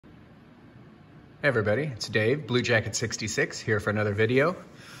Hey everybody, it's Dave, Blue Jacket 66, here for another video.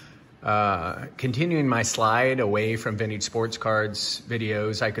 Continuing my slide away from vintage sports cards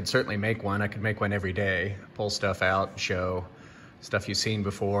videos, I could certainly make one. I could make one every day, pull stuff out, show stuff you've seen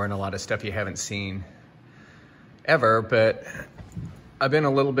before and a lot of stuff you haven't seen ever, but I've been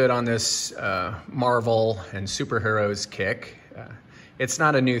a little bit on this Marvel and superheroes kick. It's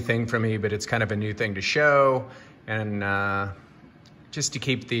not a new thing for me, but it's kind of a new thing to show, and just to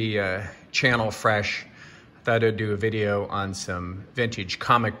keep the channel fresh, I thought I'd do a video on some vintage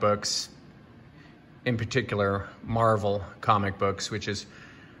comic books, in particular Marvel comic books, which is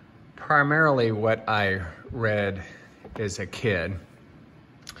primarily what I read as a kid.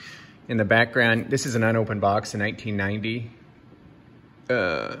 In the background, this is an unopened box in 1990.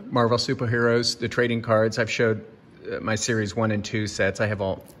 Marvel superheroes, the trading cards. I've showed my series 1 and 2 sets. I have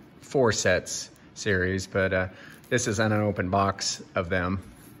all 4 sets series, but this is an unopened box of them.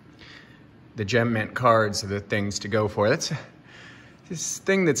 The gem mint cards are the things to go for. That's this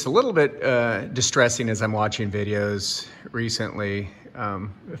thing that's a little bit distressing as I'm watching videos recently. A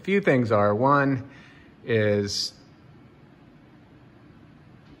few things are. One is,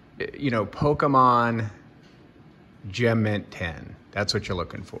 you know, Pokemon Gem Mint 10. That's what you're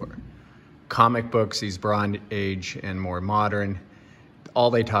looking for. Comic books, these Bronze Age and more modern,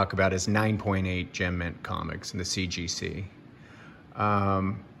 all they talk about is 9.8 Gem Mint comics in the CGC.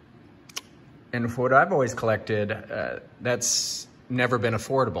 And for what I've always collected, that's never been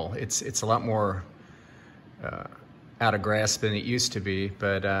affordable. It's a lot more out of grasp than it used to be.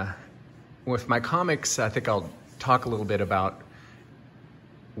 But with my comics, I think I'll talk a little bit about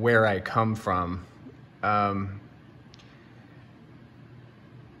where I come from.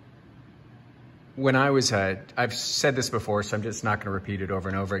 When I was, I've said this before, so I'm just not going to repeat it over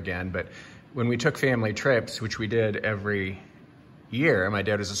and over again, but when we took family trips, which we did every year, my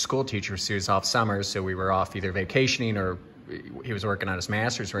dad was a school teacher, so he was off summers, so we were off either vacationing or he was working on his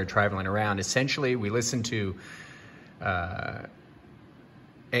master's, we were traveling around. Essentially, we listened to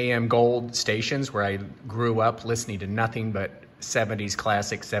AM Gold stations where I grew up listening to nothing but 70s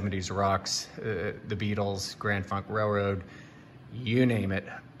classic, 70s rocks, the Beatles, Grand Funk Railroad, you name it,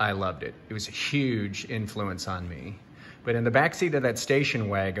 I loved it. It was a huge influence on me. But in the backseat of that station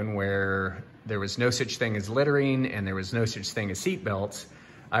wagon where there was no such thing as littering and there was no such thing as seat belts,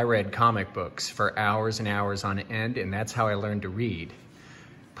 I read comic books for hours and hours on end, and that's how I learned to read.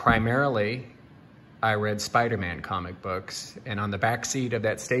 Primarily, I read Spider-Man comic books, and on the backseat of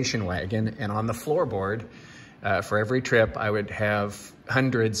that station wagon and on the floorboard, for every trip, I would have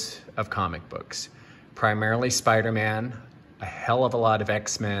hundreds of comic books. Primarily Spider-Man, a hell of a lot of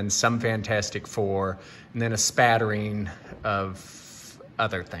X-Men, some Fantastic Four, and then a spattering of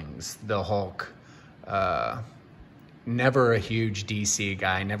other things. The Hulk, never a huge DC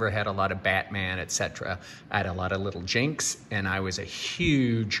guy, never had a lot of Batman, etc. I had a lot of little Jinx, and I was a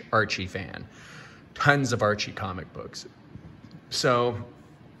huge Archie fan. Tons of Archie comic books. So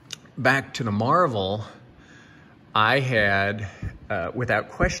back to the Marvel, I had, without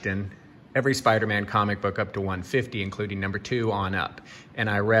question, every Spider-Man comic book up to 150, including number 2 on up. And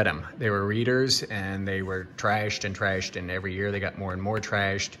I read them. They were readers, and they were trashed, and every year they got more and more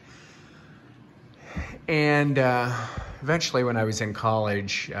trashed. And eventually, when I was in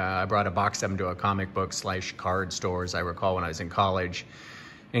college, I brought a box of them to a comic book / card store, as I recall, when I was in college,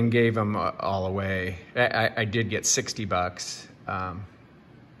 and gave them all away. I did get $60.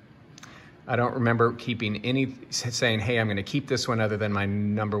 I don't remember keeping any, saying, hey, I'm going to keep this one, other than my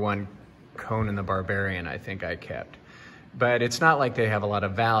number 1 Conan the Barbarian, I think I kept. But it's not like they have a lot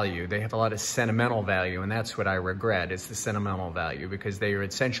of value. They have a lot of sentimental value, and that's what I regret, is the sentimental value, because they were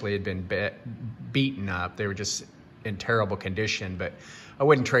essentially had been beaten up. They were just in terrible condition, but I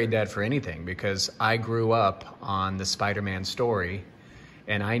wouldn't trade that for anything, because I grew up on the Spider-Man story,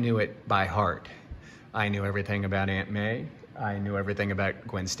 and I knew it by heart. I knew everything about Aunt May. I knew everything about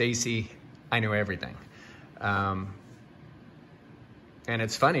Gwen Stacy. I knew everything. And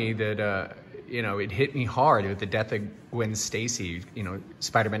it's funny that, you know, it hit me hard with the death of Gwen Stacy, you know,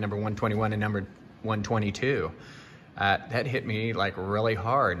 Spider-Man number 121 and number 122. That hit me like really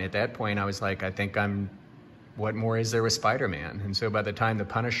hard. And at that point, I was like, I think what more is there with Spider-Man? And so by the time the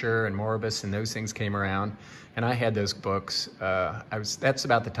Punisher and Morbius and those things came around, and I had those books, that's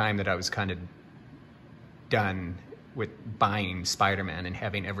about the time that I was kind of done with buying Spider-Man and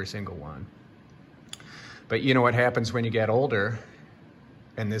having every single one. But you know what happens when you get older?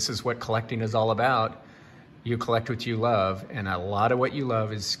 And this is what collecting is all about. You collect what you love, and a lot of what you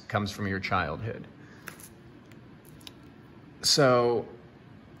love comes from your childhood. So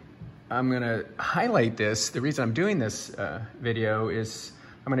I'm gonna highlight this. The reason I'm doing this video is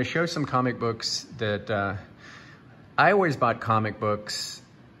I'm going to show some comic books that I always bought comic books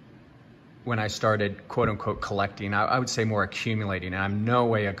when I started quote unquote collecting. I would say more accumulating. I'm no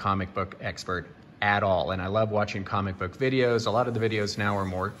way a comic book expert at all. And I love watching comic book videos. A lot of the videos now are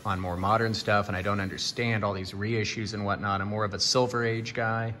more modern stuff, and I don't understand all these reissues and whatnot. I'm more of a Silver Age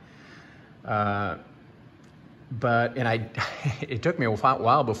guy. It took me a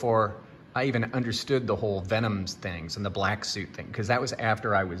while before I even understood the whole Venoms things and the black suit thing, because that was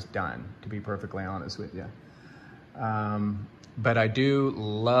after I was done, to be perfectly honest with you. But I do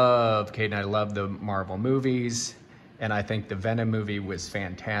love, Kate and I love the Marvel movies, and I think the Venom movie was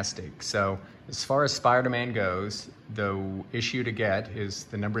fantastic. So as far as Spider-Man goes, the issue to get is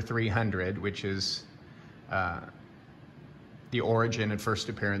the number 300, which is the origin and first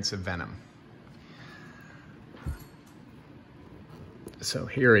appearance of Venom. So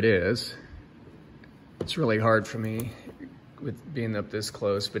here it is. It's really hard for me with being up this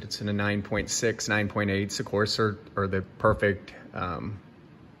close, but it's in a 9.6, 9.8s, of course, are the perfect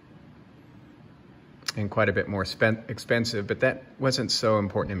and quite a bit more expensive, but that wasn't so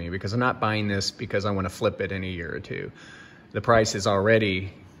important to me because I'm not buying this because I want to flip it in a year or two. The price has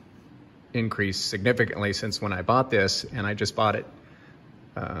already increased significantly since when I bought this, and I just bought it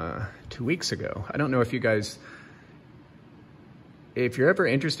 2 weeks ago. I don't know if you guys, if you're ever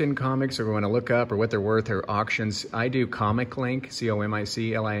interested in comics or want to look up or what they're worth or auctions, I do ComicLink,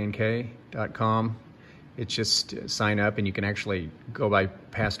 ComicLink.com. It's just sign up and you can actually go by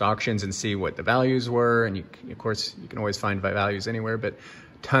past auctions and see what the values were. And of course, you can always find values anywhere, but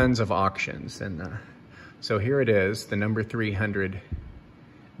tons of auctions. And so here it is, the number 300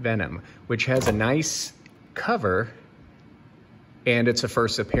 Venom, which has a nice cover and it's a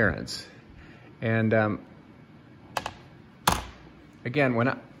first appearance. And again,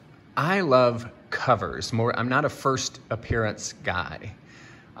 when I love covers more, I'm not a first appearance guy.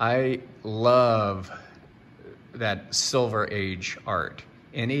 I love that Silver Age art,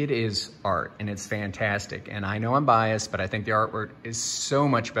 and it is art, and it's fantastic. And I know I'm biased, but I think the artwork is so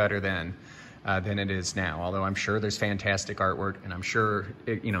much better than it is now. Although I'm sure there's fantastic artwork, and I'm sure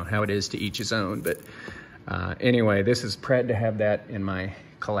how it is to each his own. But anyway, this is proud to have that in my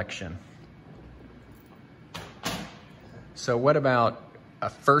collection. So what about a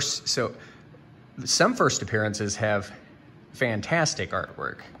first? So some first appearances have fantastic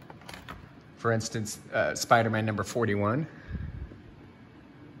artwork. For instance, Spider-Man number 41,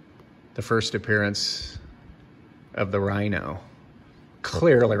 the first appearance of the Rhino.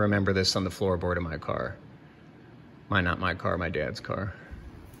 Clearly remember this on the floorboard of my car. Not my car, my dad's car.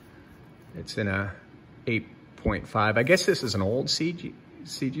 It's in a 8.5. I guess this is an old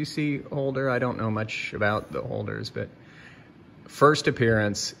CGC holder. I don't know much about the holders, but first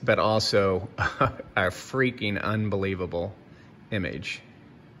appearance, but also a freaking unbelievable image.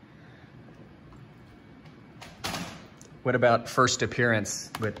 What about first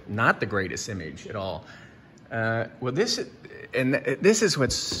appearance, but not the greatest image at all? Well, this is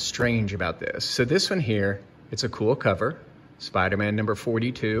what's strange about this. So this one here, it's a cool cover, Spider-Man number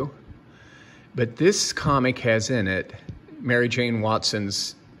 42. But this comic has in it Mary Jane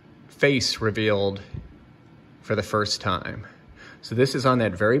Watson's face revealed for the first time. So this is on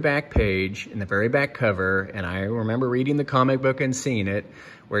that very back page, in the very back cover, and I remember reading the comic book and seeing it,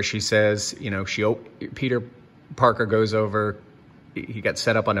 where she says, Peter Parker goes over, he got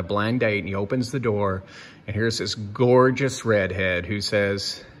set up on a blind date, and he opens the door, and here's this gorgeous redhead who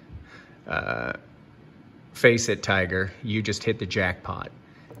says, face it, Tiger, you just hit the jackpot.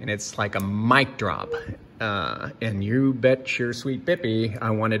 And it's like a mic drop. And you bet your sweet Bippy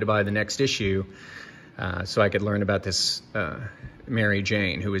I wanted to buy the next issue so I could learn about this Mary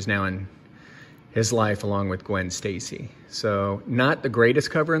Jane, who is now in his life along with Gwen Stacy. So not the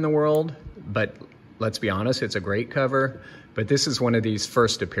greatest cover in the world, but let's be honest, it's a great cover. But this is one of these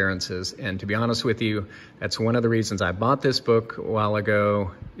first appearances. And to be honest with you, that's one of the reasons I bought this book a while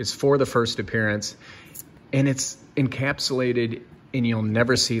ago. It's for the first appearance. And it's encapsulated, and you'll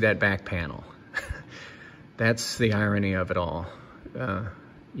never see that back panel. That's the irony of it all.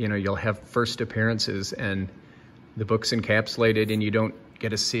 You'll have first appearances and the book's encapsulated and you don't get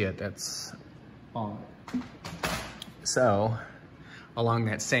to see it. That's all. So, along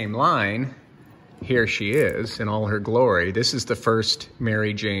that same line, here she is in all her glory. This is the first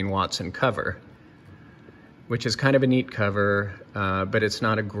Mary Jane Watson cover, which is kind of a neat cover, but it's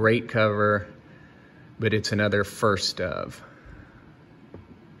not a great cover, but it's another first of.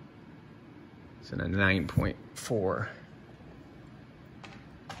 It's in a 9.4.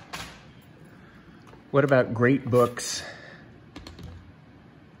 What about great books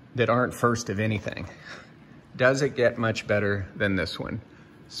that aren't first of anything? Does it get much better than this one?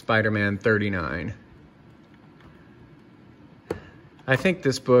 Spider-Man 39. I think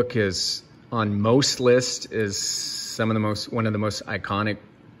this book is on most lists is one of the most iconic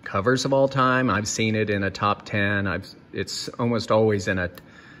covers of all time. I've seen it in a top 10. It's almost always in a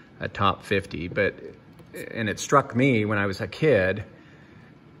top 50, and it struck me when I was a kid,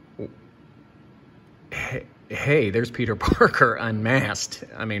 hey, there's Peter Parker unmasked.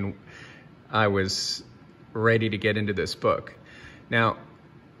 I mean, I was ready to get into this book. Now,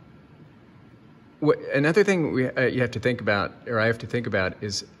 another thing you have to think about, or I have to think about,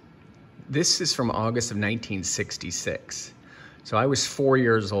 is this is from August of 1966. So I was 4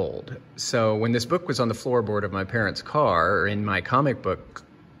 years old. So when this book was on the floorboard of my parents' car, or in my comic book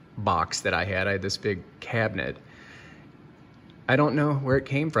box that I had this big cabinet, I don't know where it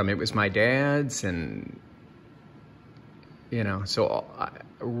came from. It was my dad's, and, you know, so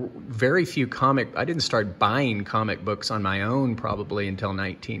very few I didn't start buying comic books on my own probably until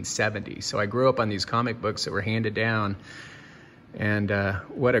 1970. So I grew up on these comic books that were handed down. And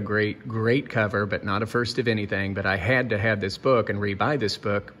what a great cover, but not a first of anything. But I had to have this book and rebuy this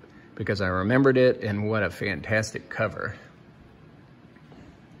book because I remembered it, and what a fantastic cover.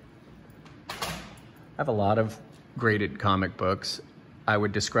 I have a lot of graded comic books. I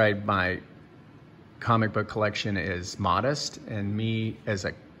would describe my comic book collection as modest, and me as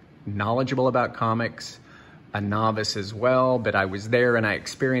a knowledgeable about comics, a novice as well, but I was there and I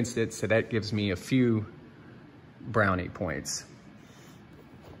experienced it, so that gives me a few brownie points.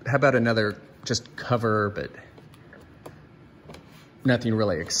 How about another just cover, but nothing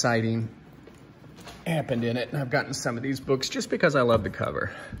really exciting happened in it. And I've gotten some of these books just because I love the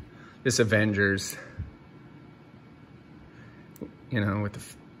cover. This Avengers, you know,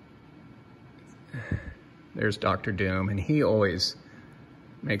 with there's Dr. Doom, and he always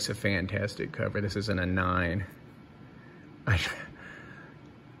makes a fantastic cover. This isn't a 9.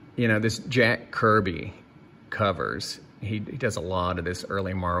 You know, this Jack Kirby covers, he does a lot of this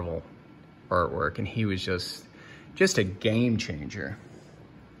early Marvel artwork, and he was just a game changer.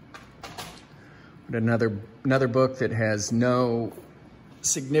 But another book that has no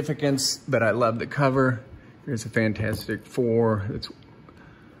significance, but I love the cover. Here's a Fantastic Four. It's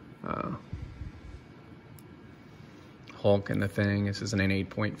Hulk and the Thing. This is an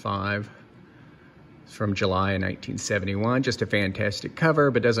 8.5. It's from July of 1971. Just a fantastic cover,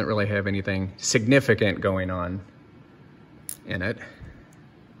 but doesn't really have anything significant going on in it.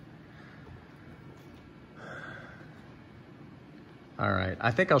 All right, I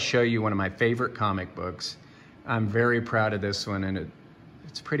think I'll show you one of my favorite comic books. I'm very proud of this one, and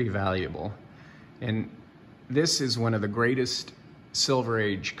it's pretty valuable. And this is one of the greatest Silver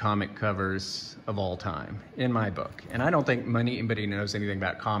Age comic covers of all time, in my book. And I don't think anybody knows anything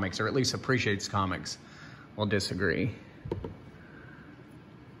about comics, or at least appreciates comics, will disagree.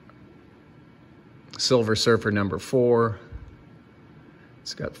 Silver Surfer #4.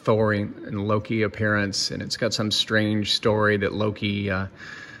 It's got Thor and Loki appearance, and it's got some strange story that Loki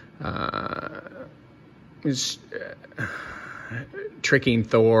is tricking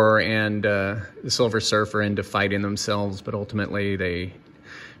Thor and the Silver Surfer into fighting themselves, but ultimately they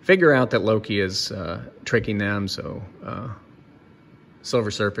figure out that Loki is tricking them, so Silver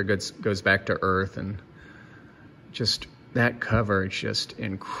Surfer goes back to Earth, and just that cover is just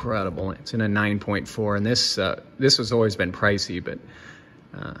incredible. It's in a 9.4, and this has always been pricey, but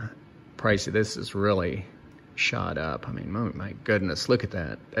this is really shot up. I mean, oh my goodness, look at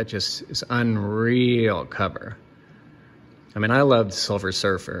that. That just is unreal cover. I mean, I loved Silver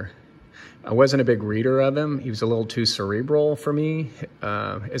Surfer. I wasn't a big reader of him. He was a little too cerebral for me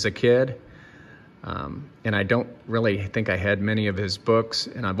as a kid. And I don't really think I had many of his books.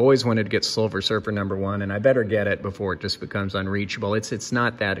 And I've always wanted to get Silver Surfer #1, and I better get it before it just becomes unreachable. It's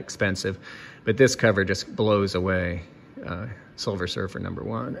not that expensive, but this cover just blows away Silver Surfer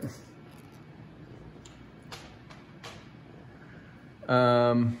 #1.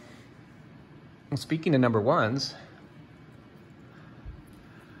 Well, speaking of #1s,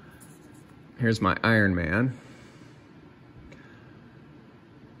 here's my Iron Man.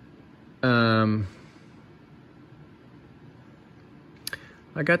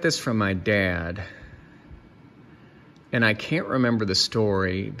 I got this from my dad, and I can't remember the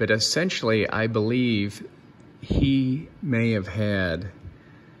story, but essentially I believe he may have had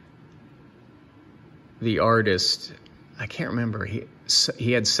the artist, I can't remember,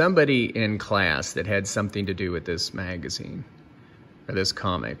 he had somebody in class that had something to do with this magazine or this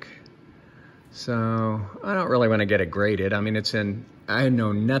comic. So I don't really want to get it graded. I mean, I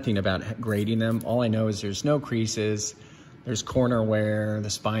know nothing about grading them. All I know is there's no creases, there's corner wear, the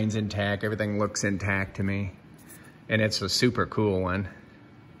spine's intact, everything looks intact to me. And it's a super cool one.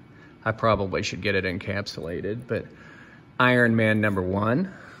 I probably should get it encapsulated, but Iron Man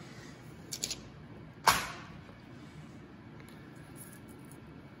 #1.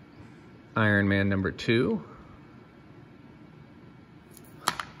 Iron Man #2.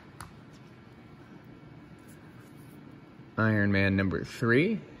 Iron Man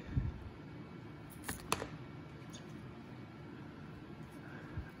 #3.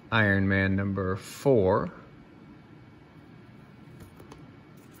 Iron Man #4.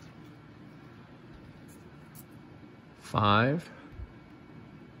 Five.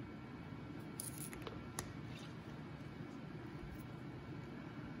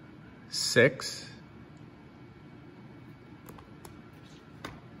 Six.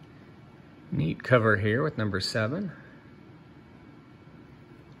 Neat cover here with #7.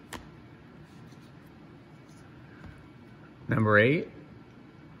 #8.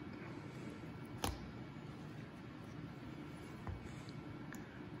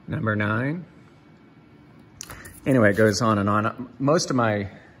 #9. Anyway, it goes on and on. Most of my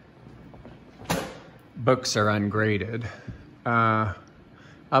books are ungraded. I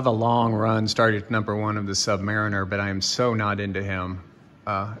have a long run, started at #1 of the Submariner, but I am so not into him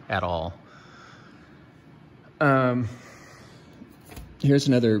at all. Here's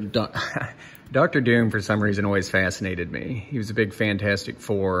another, Dr. Doom for some reason always fascinated me. He was a big Fantastic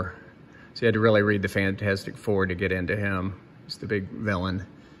Four, so you had to really read the Fantastic Four to get into him. He's the big villain.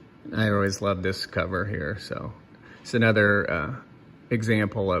 I always loved this cover here, so it's another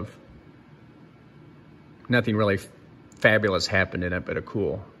example of nothing really fabulous happened in it, but a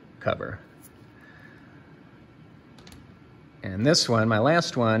cool cover. And this one, my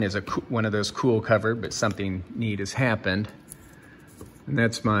last one, is one of those cool cover, but something neat has happened. And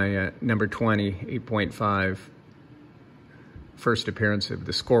that's my #20, 8.5, first appearance of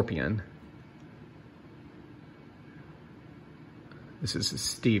the Scorpion. This is a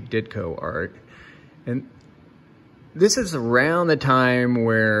Steve Ditko art. And this is around the time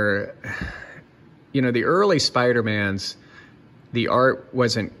where, you know, the early Spider-Mans, the art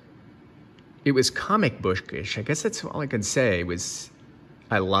wasn't, it was comic bookish. I guess that's all I can say.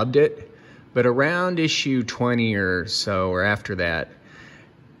 I loved it. But around issue 20 or so, or after that,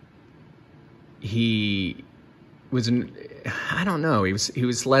 he was, I don't know, he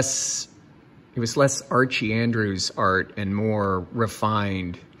was less Archie Andrews art and more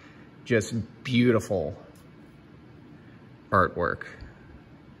refined, just beautiful artwork.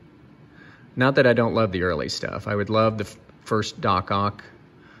 Not that I don't love the early stuff. I would love the first Doc Ock.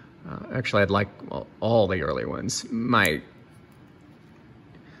 Actually, I'd like all the early ones. The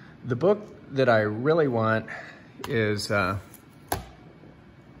book that I really want is,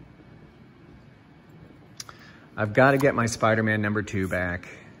 I've got to get my Spider-Man #2 back.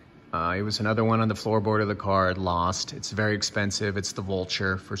 It was another one on the floorboard of the car, lost. It's very expensive. It's the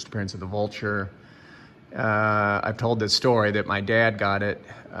Vulture, first appearance of the Vulture. I've told this story that my dad got it.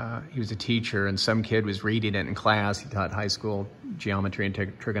 He was a teacher, and some kid was reading it in class. He taught high school geometry and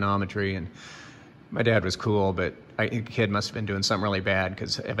trigonometry, and my dad was cool, but the kid must have been doing something really bad,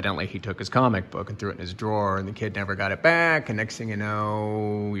 because evidently he took his comic book and threw it in his drawer, and the kid never got it back, and next thing you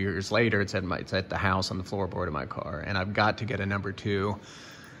know, years later, it's at the house on the floorboard of my car, and I've got to get a #2,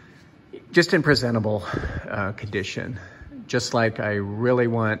 just in presentable condition. Just like I really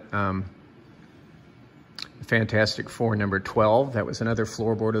want Fantastic Four #12. That was another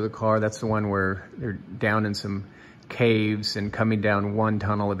floorboard of the car. That's the one where they're down in some caves, and coming down one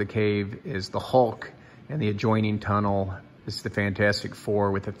tunnel of the cave is the Hulk, and the adjoining tunnel is the Fantastic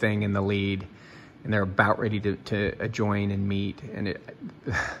Four with the Thing in the lead, and they're about ready to join and meet. And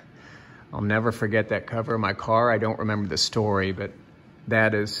I'll never forget that cover of my car. I don't remember the story, but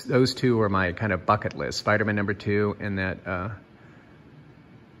those two are my kind of bucket list. Spider-Man #2 and that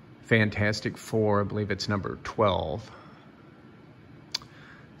Fantastic Four, I believe it's #12.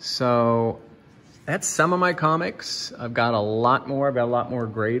 So that's some of my comics. I've got a lot more. I've got a lot more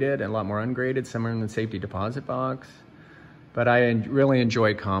graded and a lot more ungraded. Some are in the safety deposit box. But I really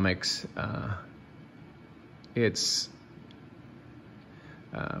enjoy comics. It's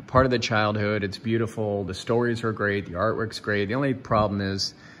part of the childhood. It's beautiful. The stories are great. The artwork's great. The only problem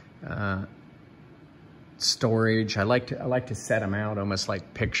is storage. I like to set them out almost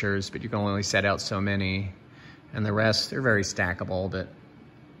like pictures, but you can only set out so many. And the rest, they're very stackable, but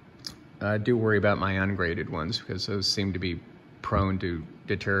I do worry about my ungraded ones, because those seem to be prone to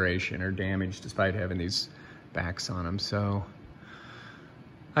deterioration or damage despite having these backs on them. So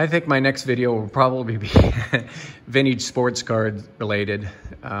I think my next video will probably be vintage sports card related,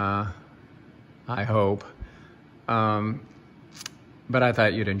 I hope. But I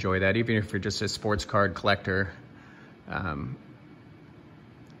thought you'd enjoy that, even if you're just a sports card collector.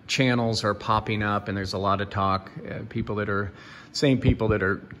 channels are popping up, and there's a lot of talk. Same people that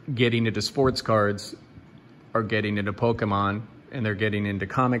are getting into sports cards are getting into Pokemon, and they're getting into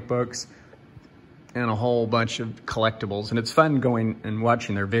comic books and a whole bunch of collectibles. And it's fun going and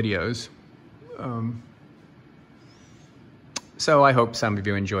watching their videos. So I hope some of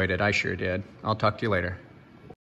you enjoyed it. I sure did. I'll talk to you later.